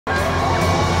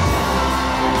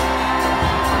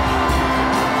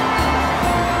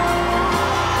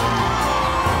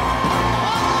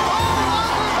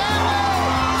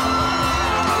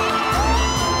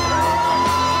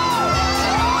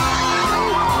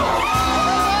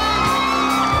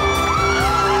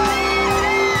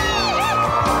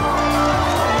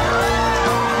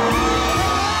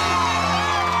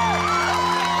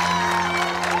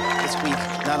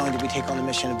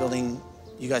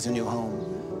guys a new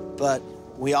home, but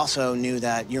we also knew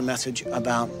that your message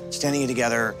about standing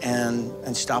together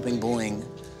and stopping bullying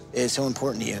is so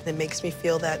important to you. It makes me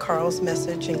feel that Carl's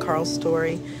message and Carl's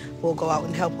story will go out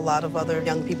and help a lot of other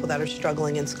young people that are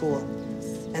struggling in school.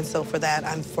 And so for that,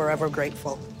 I'm forever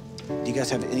grateful. Do you guys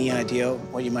have any idea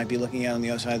what you might be looking at on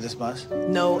the other side of this bus?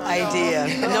 No idea.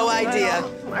 No idea.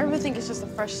 I really think it's just a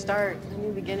fresh start, a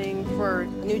new beginning for a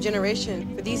new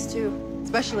generation, for these two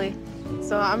especially.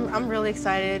 So I'm really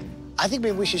excited. I think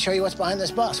maybe we should show you what's behind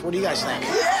this bus. What do you guys think?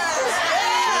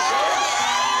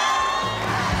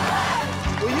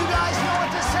 Well, you guys know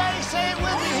what to say. Say it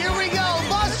with me. Here we go.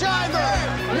 Bus driver,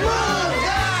 move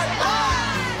that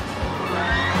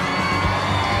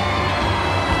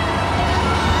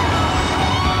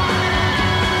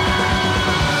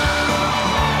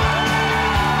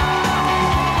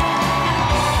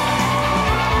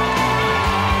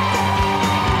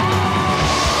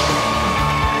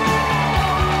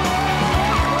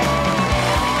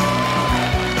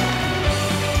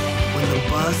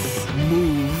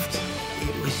moved,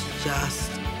 it was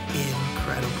just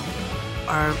incredible.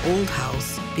 Our old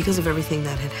house, because of everything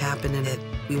that had happened in it,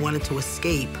 we wanted to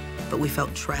escape, but we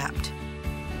felt trapped.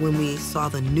 When we saw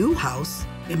the new house,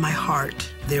 in my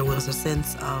heart, there was a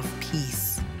sense of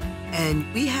peace. And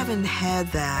we haven't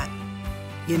had that,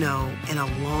 you know, in a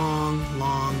long,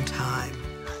 long time.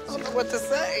 I don't know what to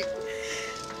say.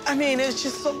 I mean, it's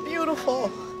just so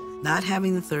beautiful. Not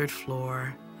having the third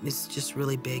floor is just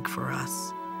really big for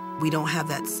us. We don't have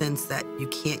that sense that you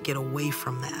can't get away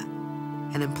from that.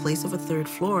 And in place of a third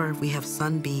floor, we have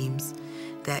sunbeams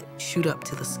that shoot up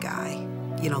to the sky.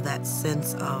 You know, that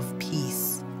sense of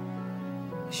peace.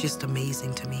 It's just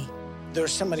amazing to me.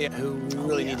 There's somebody who we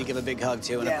really need to give a big hug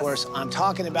to, and of course, I'm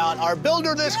talking about our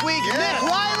builder this week, Nick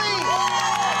Wiley,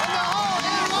 and the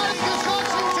whole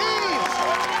construction team.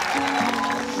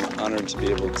 I'm honored to be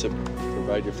able to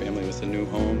provide your family with a new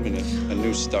home and a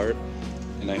new start.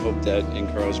 And I hope that in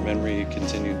Carl's memory, you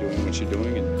continue doing what you're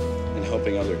doing and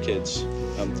helping other kids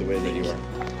the way that you are.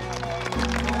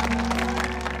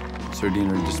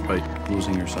 Sardina, despite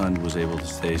losing her son, was able to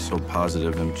stay so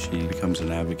positive, and she becomes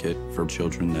an advocate for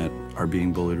children that are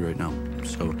being bullied right now.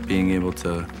 So being able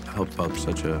to help out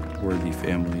such a worthy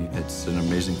family, it's an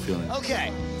amazing feeling.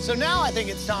 Okay, so now I think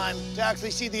it's time to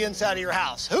actually see the inside of your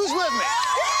house. Who's with me?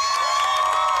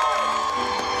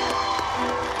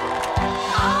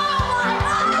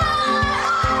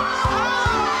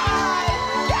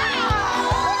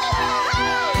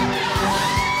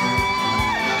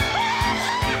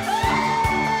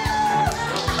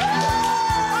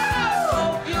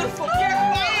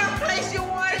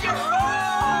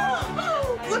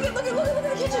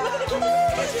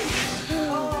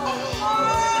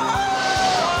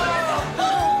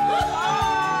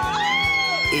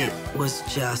 It was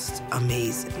just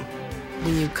amazing.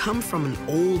 When you come from an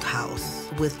old house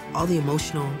with all the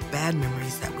emotional bad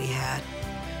memories that we had,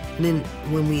 and then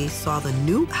when we saw the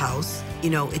new house, you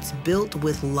know, it's built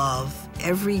with love.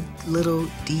 Every little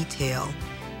detail,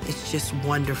 it's just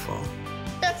wonderful.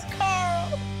 That's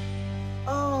Carl.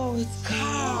 Oh, it's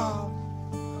Carl.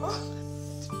 Oh,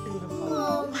 it's beautiful.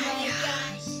 Oh my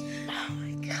gosh. Oh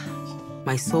my gosh.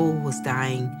 My soul was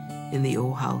dying in the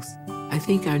old house. I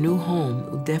think our new home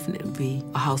will definitely be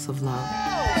a house of love.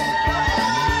 Oh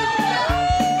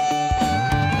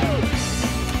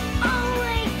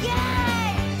my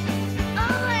God!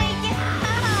 Oh my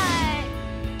God!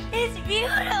 It's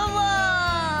beautiful!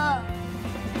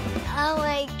 Oh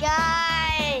my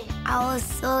God! I was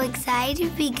so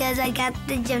excited because I got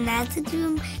the gymnastics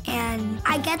room and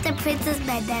I got the princess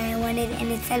bed that I wanted, and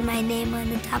it said my name on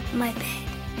the top of my bed.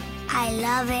 I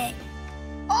love it.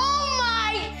 Oh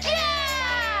my God!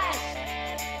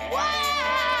 Wow!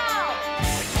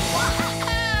 Wow!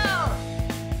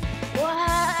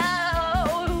 Wow!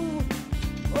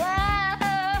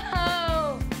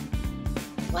 Wow!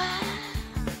 Wow!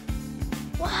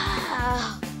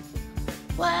 Wow!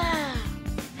 Wow!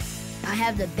 I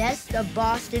have the best of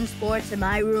Boston sports in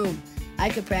my room. I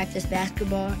could practice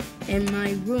basketball in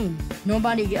my room.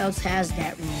 Nobody else has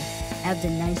that room. I have the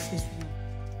nicest room.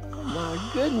 Oh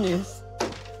my goodness.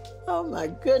 Oh my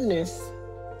goodness.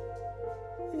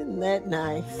 Isn't that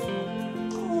nice?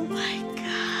 Oh my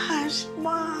gosh,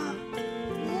 Mom.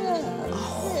 Yeah.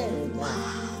 Oh,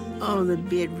 Mom. Oh, the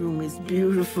bedroom is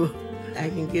beautiful. I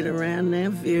can get around there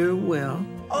very well.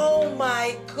 Oh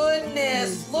my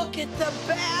goodness. Look at the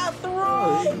bathroom.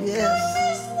 Oh, yes.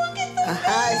 Goodness, look at the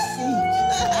high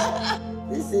seat.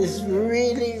 This is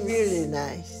really, really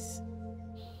nice.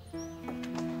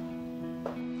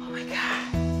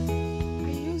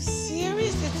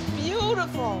 Serious? It's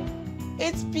beautiful.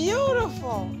 It's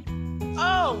beautiful.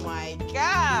 Oh,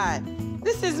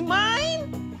 is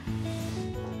mine?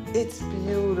 It's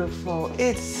beautiful.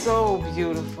 It's so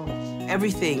beautiful.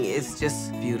 Everything is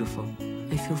just beautiful.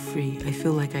 I feel free. I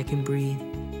feel like I can breathe.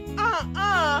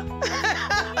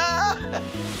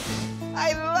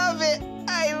 I love it.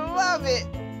 I love it.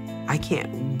 I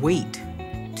can't wait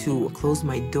to close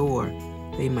my door,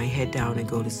 lay my head down, and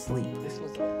go to sleep.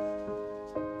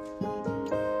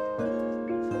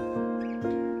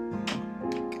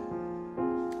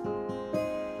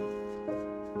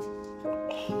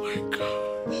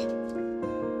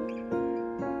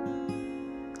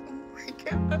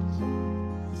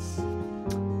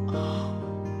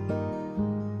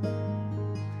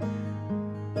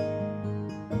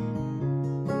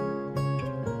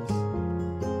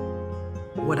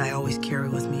 What I always carry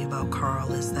with me about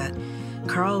Carl is that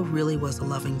Carl really was a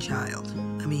loving child.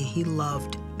 I mean, he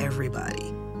loved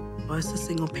everybody. As a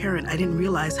single parent, I didn't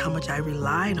realize how much I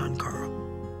relied on Carl.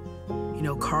 You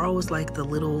know, Carl was like the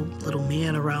little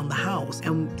man around the house.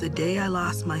 And the day I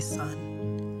lost my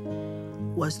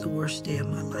son was the worst day of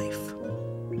my life.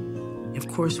 Of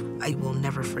course, I will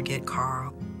never forget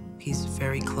Carl. He's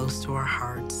very close to our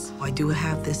hearts. I do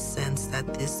have this sense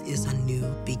that this is a new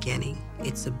beginning.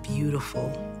 It's a beautiful,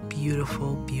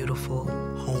 beautiful, beautiful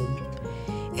home.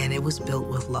 And it was built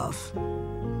with love.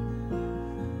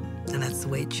 And that's the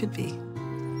way it should be.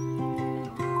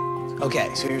 Okay,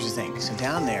 so here's the thing. So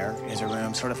down there is a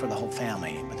room sort of for the whole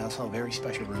family, but also a very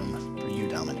special room for you,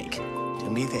 Dominique. Do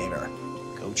me a favor,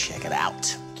 go check it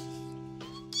out.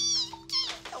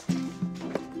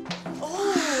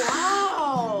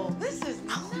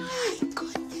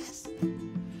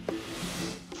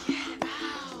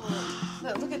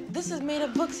 This is made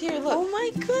of books here, look. Oh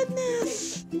my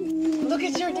goodness. Look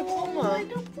at your diploma.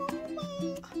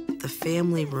 The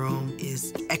family room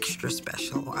is extra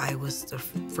special. I was the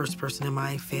first person in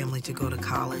my family to go to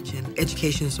college, and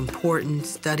education is important,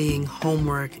 studying,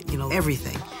 homework, you know,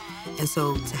 everything. And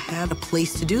so to have a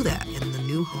place to do that in the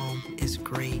new home is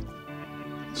great.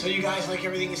 So you guys like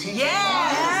everything you see?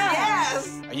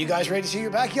 Yes. Are you guys ready to see your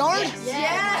backyard?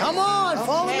 Yes. Come on,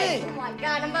 follow me. Oh my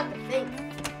God, I'm about to think.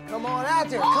 Come on out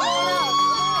there, come on out,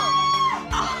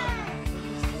 come on.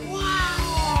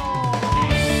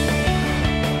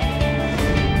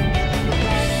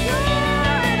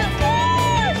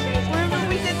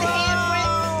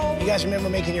 You guys remember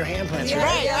making your handprints,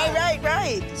 right?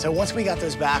 Right. So once we got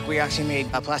those back, we actually made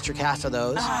a plaster cast of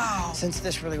those. Oh. Since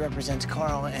this really represents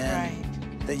Carl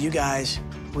and that you guys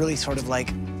really sort of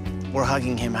like were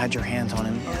hugging him, had your hands on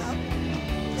him.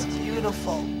 Yeah. It's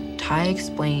beautiful. Ty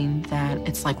explained that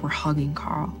it's like we're hugging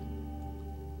Carl.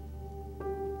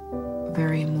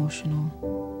 Very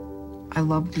emotional. I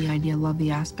love the idea, love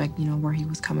the aspect, you know, where he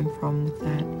was coming from with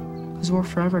that. Because we're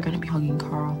forever going to be hugging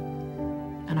Carl.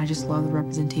 And I just love the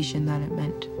representation that it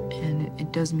meant. And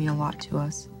it does mean a lot to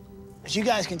us. As you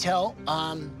guys can tell,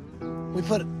 we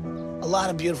put a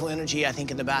lot of beautiful energy, I think,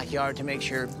 in the backyard to make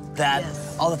sure that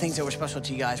all the things that were special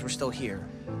to you guys were still here.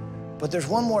 But there's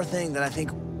one more thing that I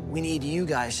think we need you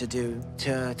guys to do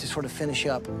to sort of finish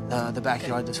up the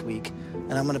backyard this week.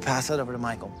 And I'm going to pass it over to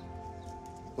Michael.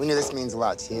 We knew this means a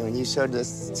lot to you, and you showed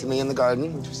this to me in the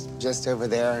garden, which was just over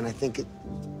there, and I think it'd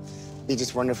be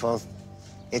just wonderful.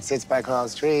 It sits by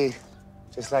Carl's tree,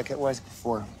 just like it was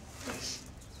before.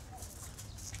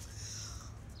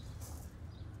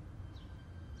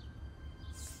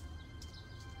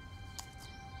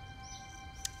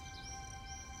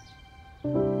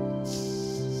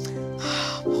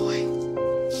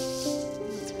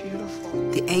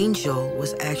 The angel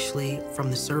was actually from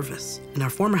the service. In our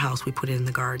former house, we put it in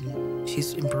the garden.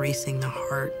 She's embracing the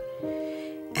heart.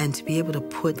 And to be able to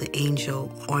put the angel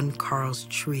on Carl's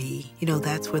tree, you know,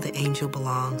 that's where the angel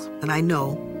belongs. And I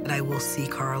know that I will see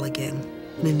Carl again.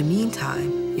 And in the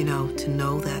meantime, you know, to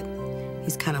know that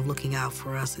he's kind of looking out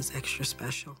for us is extra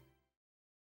special.